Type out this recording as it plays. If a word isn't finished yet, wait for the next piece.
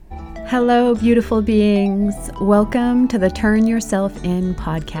Hello, beautiful beings. Welcome to the Turn Yourself In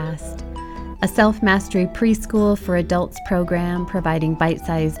podcast, a self-mastery preschool for adults program providing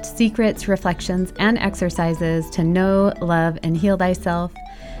bite-sized secrets, reflections, and exercises to know, love, and heal thyself,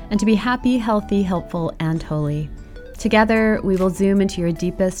 and to be happy, healthy, helpful, and holy. Together, we will zoom into your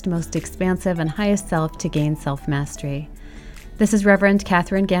deepest, most expansive, and highest self to gain self-mastery. This is Reverend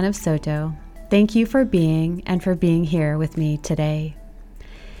Catherine Ganov Soto. Thank you for being and for being here with me today.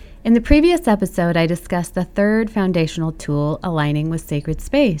 In the previous episode, I discussed the third foundational tool, aligning with sacred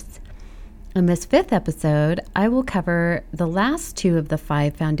space. In this fifth episode, I will cover the last two of the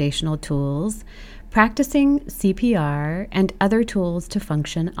 5 foundational tools, practicing CPR and other tools to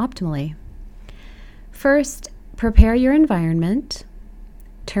function optimally. First, prepare your environment.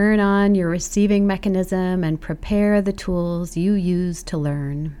 Turn on your receiving mechanism and prepare the tools you use to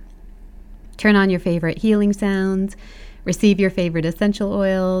learn. Turn on your favorite healing sounds, receive your favorite essential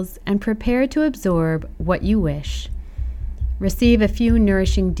oils, and prepare to absorb what you wish. Receive a few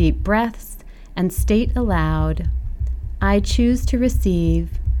nourishing deep breaths and state aloud, I choose to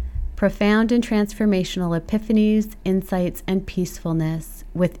receive profound and transformational epiphanies, insights, and peacefulness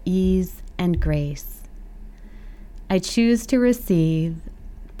with ease and grace. I choose to receive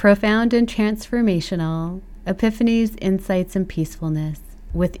profound and transformational epiphanies, insights, and peacefulness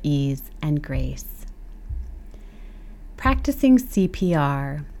with ease and grace. Practicing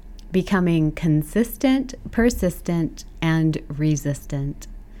CPR, becoming consistent, persistent, and resistant.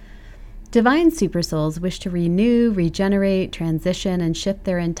 Divine supersouls wish to renew, regenerate, transition, and shift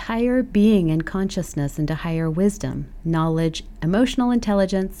their entire being and consciousness into higher wisdom, knowledge, emotional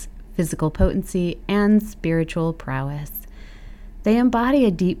intelligence, physical potency, and spiritual prowess. They embody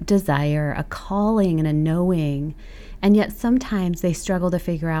a deep desire, a calling, and a knowing, and yet sometimes they struggle to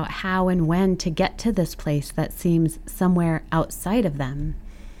figure out how and when to get to this place that seems somewhere outside of them.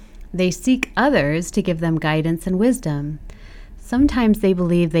 They seek others to give them guidance and wisdom. Sometimes they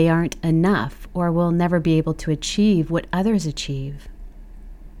believe they aren't enough or will never be able to achieve what others achieve.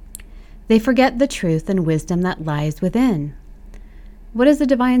 They forget the truth and wisdom that lies within. What is a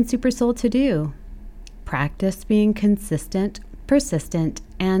divine supersoul to do? Practice being consistent, persistent,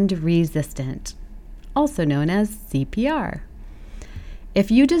 and resistant, also known as CPR. If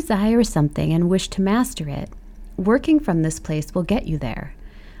you desire something and wish to master it, working from this place will get you there.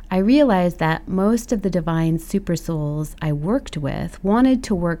 I realized that most of the divine supersouls I worked with wanted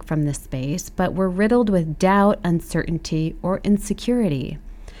to work from this space, but were riddled with doubt, uncertainty, or insecurity.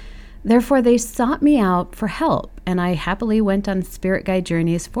 Therefore, they sought me out for help, and I happily went on spirit guide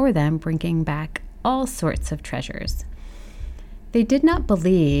journeys for them, bringing back all sorts of treasures. They did not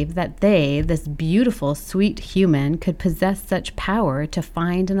believe that they, this beautiful, sweet human, could possess such power to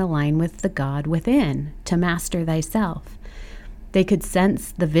find and align with the God within, to master thyself. They could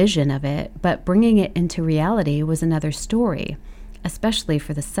sense the vision of it, but bringing it into reality was another story, especially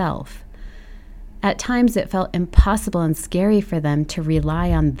for the self. At times it felt impossible and scary for them to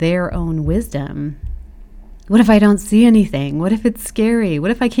rely on their own wisdom. What if I don't see anything? What if it's scary?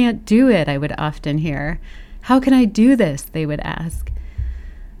 What if I can't do it? I would often hear. How can I do this? They would ask.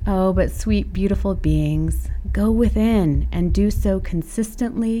 Oh, but sweet, beautiful beings, go within and do so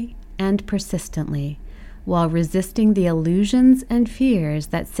consistently and persistently while resisting the illusions and fears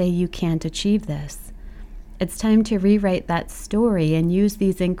that say you can't achieve this. It's time to rewrite that story and use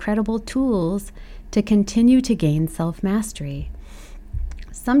these incredible tools to continue to gain self-mastery.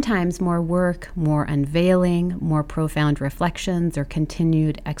 Sometimes more work, more unveiling, more profound reflections, or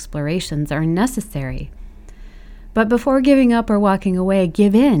continued explorations are necessary. But before giving up or walking away,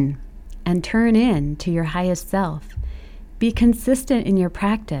 give in and turn in to your highest self. Be consistent in your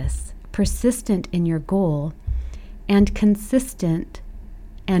practice, persistent in your goal, and consistent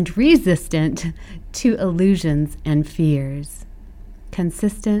and resistant to illusions and fears.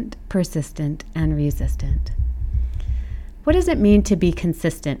 Consistent, persistent, and resistant. What does it mean to be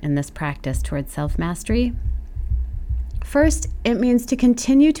consistent in this practice towards self-mastery? First, it means to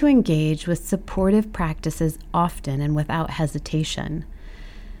continue to engage with supportive practices often and without hesitation.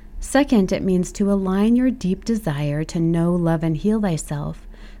 Second, it means to align your deep desire to know, love, and heal thyself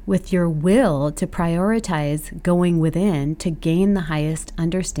with your will to prioritize going within to gain the highest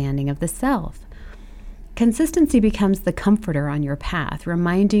understanding of the self. Consistency becomes the comforter on your path,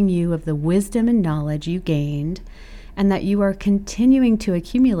 reminding you of the wisdom and knowledge you gained and that you are continuing to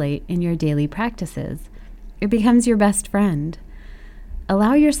accumulate in your daily practices. It becomes your best friend.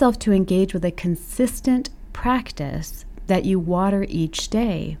 Allow yourself to engage with a consistent practice that you water each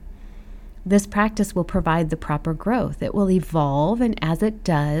day. This practice will provide the proper growth. It will evolve, and as it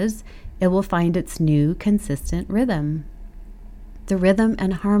does, it will find its new consistent rhythm. the rhythm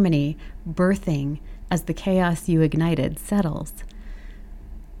and harmony birthing as the chaos you ignited settles.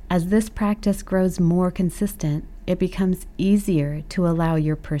 As this practice grows more consistent, it becomes easier to allow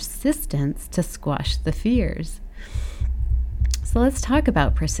your persistence to squash the fears. So let's talk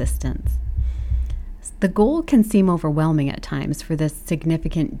about persistence. The goal can seem overwhelming at times for this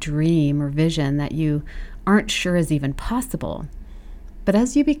significant dream or vision that you aren't sure is even possible. But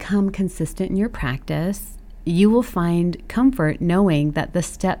as you become consistent in your practice, you will find comfort knowing that the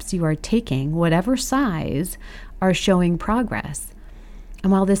steps you are taking, whatever size, are showing progress.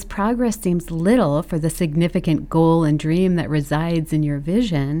 And while this progress seems little for the significant goal and dream that resides in your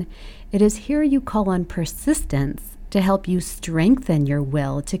vision, it is here you call on persistence to help you strengthen your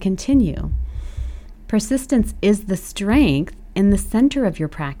will to continue. Persistence is the strength in the center of your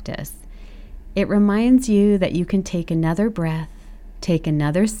practice. It reminds you that you can take another breath, take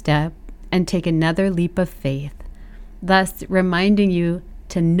another step, and take another leap of faith, thus reminding you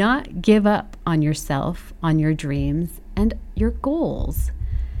to not give up on yourself, on your dreams, and your goals.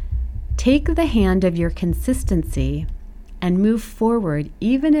 Take the hand of your consistency and move forward,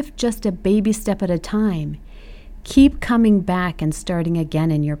 even if just a baby step at a time. Keep coming back and starting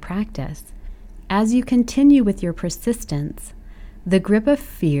again in your practice. As you continue with your persistence, the grip of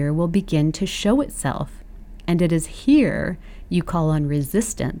fear will begin to show itself, and it is here you call on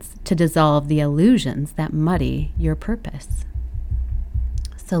resistance to dissolve the illusions that muddy your purpose.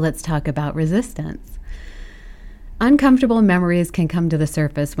 So let's talk about resistance. Uncomfortable memories can come to the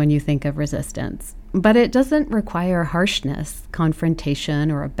surface when you think of resistance, but it doesn't require harshness, confrontation,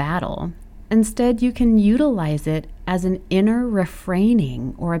 or a battle. Instead, you can utilize it as an inner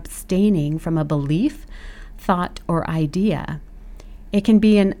refraining or abstaining from a belief, thought, or idea. It can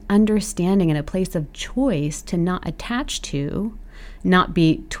be an understanding and a place of choice to not attach to, not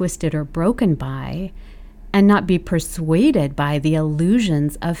be twisted or broken by, and not be persuaded by the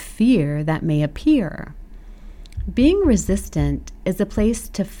illusions of fear that may appear. Being resistant is a place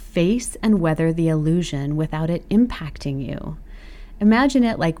to face and weather the illusion without it impacting you. Imagine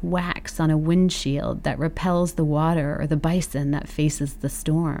it like wax on a windshield that repels the water or the bison that faces the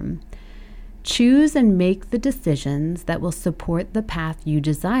storm. Choose and make the decisions that will support the path you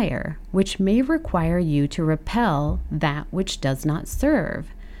desire, which may require you to repel that which does not serve.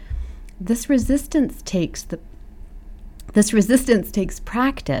 This resistance takes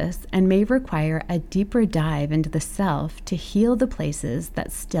practice and may require a deeper dive into the self to heal the places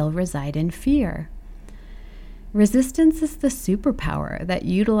that still reside in fear. Resistance is the superpower that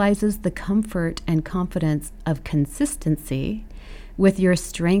utilizes the comfort and confidence of consistency with your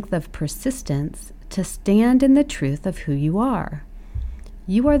strength of persistence to stand in the truth of who you are.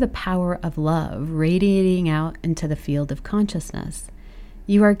 You are the power of love radiating out into the field of consciousness.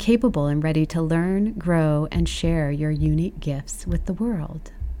 You are capable and ready to learn, grow, and share your unique gifts with the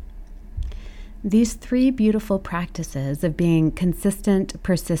world. These three beautiful practices of being consistent,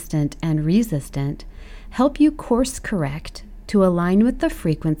 persistent, and resistant help you course correct to align with the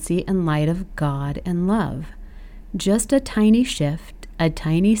frequency and light of God and love. Just a tiny shift, a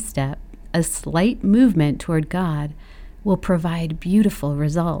tiny step, a slight movement toward God will provide beautiful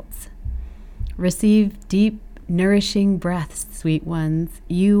results. Receive deep, nourishing breaths, sweet ones.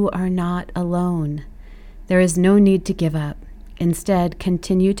 You are not alone. There is no need to give up. Instead,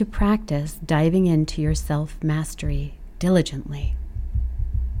 continue to practice diving into your self-mastery diligently.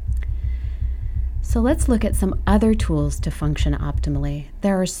 So let's look at some other tools to function optimally.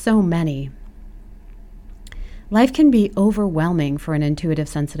 There are so many. Life can be overwhelming for an intuitive,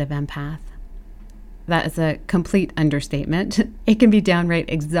 sensitive empath. That is a complete understatement. It can be downright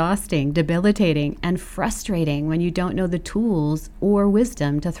exhausting, debilitating, and frustrating when you don't know the tools or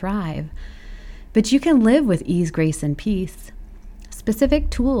wisdom to thrive. But you can live with ease, grace, and peace. Specific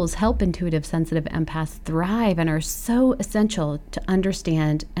tools help intuitive, sensitive empaths thrive and are so essential to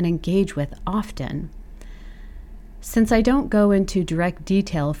understand and engage with often. Since I don't go into direct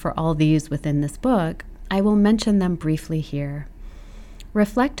detail for all these within this book, I will mention them briefly here.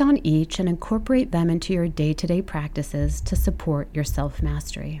 Reflect on each and incorporate them into your day-to-day practices to support your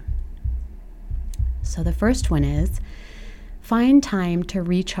self-mastery. So the first one is find time to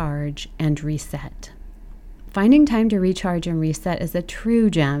recharge and reset. Finding time to recharge and reset is a true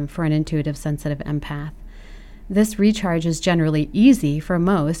gem for an intuitive, sensitive empath. This recharge is generally easy for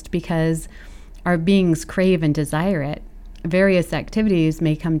most because our beings crave and desire it. Various activities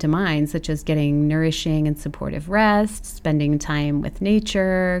may come to mind, such as getting nourishing and supportive rest, spending time with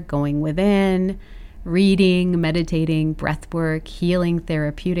nature, going within, reading, meditating, breath work, healing,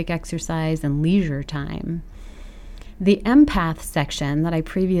 therapeutic exercise, and leisure time. The empath section that I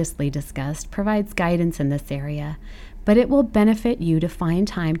previously discussed provides guidance in this area, but it will benefit you to find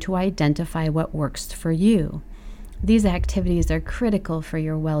time to identify what works for you. These activities are critical for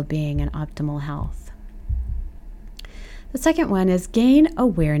your well-being and optimal health. The second one is gain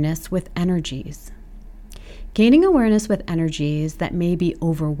awareness with energies. Gaining awareness with energies that may be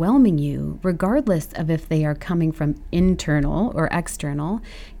overwhelming you, regardless of if they are coming from internal or external,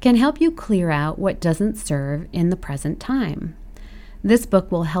 can help you clear out what doesn't serve in the present time. This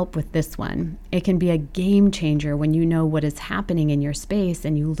book will help with this one. It can be a game changer when you know what is happening in your space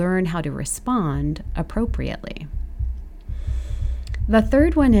and you learn how to respond appropriately. The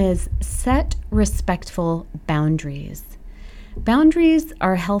third one is set respectful boundaries. Boundaries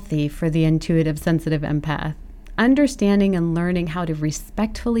are healthy for the intuitive sensitive empath. Understanding and learning how to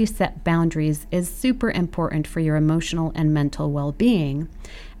respectfully set boundaries is super important for your emotional and mental well-being,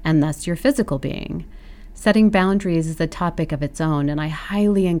 and thus your physical being. Setting boundaries is a topic of its own, and I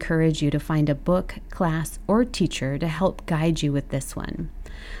highly encourage you to find a book, class, or teacher to help guide you with this one.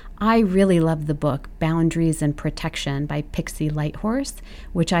 I really love the book Boundaries and Protection by Pixie Lighthorse,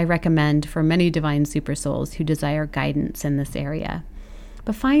 which I recommend for many divine super souls who desire guidance in this area.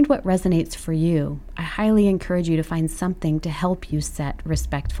 But find what resonates for you. I highly encourage you to find something to help you set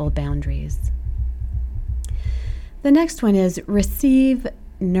respectful boundaries. The next one is receive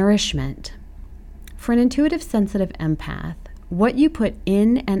nourishment. For an intuitive sensitive empath, what you put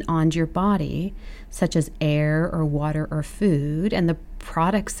in and on your body, such as air or water or food, and the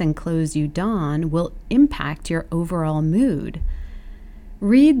products and clothes you don will impact your overall mood.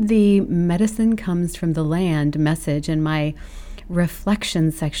 Read the Medicine Comes from the Land message in my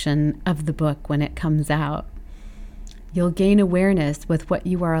reflection section of the book when it comes out. You'll gain awareness with what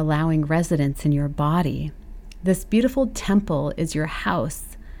you are allowing residence in your body. This beautiful temple is your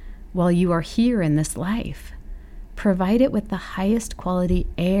house while you are here in this life. Provide it with the highest quality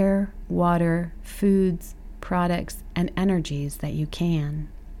air, water, foods, products, and energies that you can.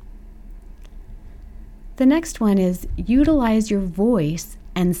 The next one is utilize your voice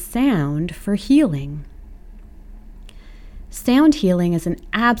and sound for healing. Sound healing is an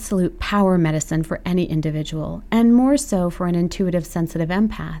absolute power medicine for any individual, and more so for an intuitive sensitive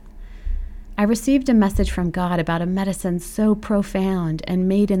empath. I received a message from God about a medicine so profound and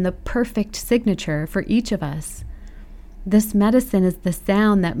made in the perfect signature for each of us. This medicine is the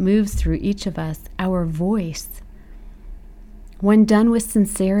sound that moves through each of us, our voice. When done with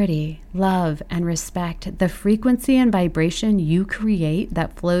sincerity, love, and respect, the frequency and vibration you create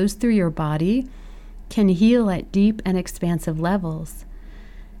that flows through your body can heal at deep and expansive levels.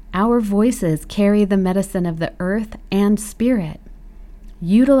 Our voices carry the medicine of the earth and spirit.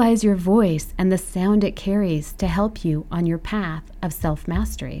 Utilize your voice and the sound it carries to help you on your path of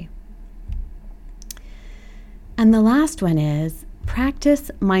self-mastery. And the last one is practice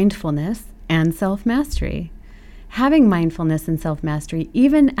mindfulness and self-mastery. Having mindfulness and self-mastery,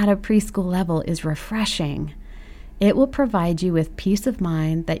 even at a preschool level, is refreshing. It will provide you with peace of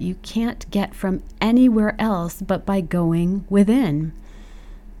mind that you can't get from anywhere else but by going within.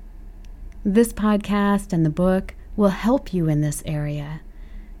 This podcast and the book will help you in this area.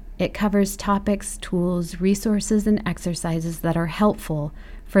 It covers topics, tools, resources, and exercises that are helpful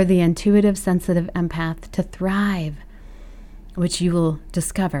for the intuitive, sensitive empath to thrive, which you will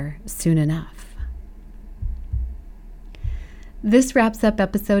discover soon enough. This wraps up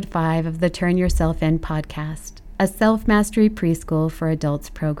episode 5 of the Turn Yourself In podcast, a self-mastery preschool for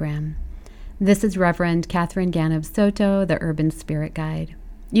adults program. This is Reverend Catherine Ganov Soto, the Urban Spirit Guide.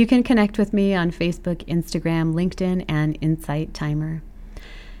 You can connect with me on Facebook, Instagram, LinkedIn, and Insight Timer.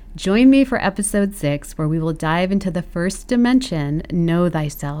 Join me for episode 6, where we will dive into the first dimension, Know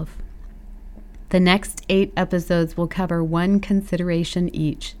Thyself. The next 8 episodes will cover one consideration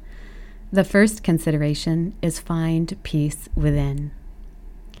each. The first consideration is find peace within.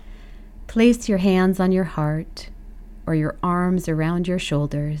 Place your hands on your heart or your arms around your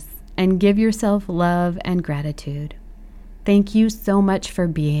shoulders and give yourself love and gratitude. Thank you so much for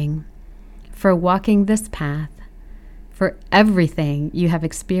being, for walking this path, for everything you have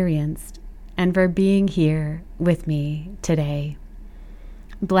experienced, and for being here with me today.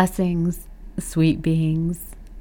 Blessings, sweet beings.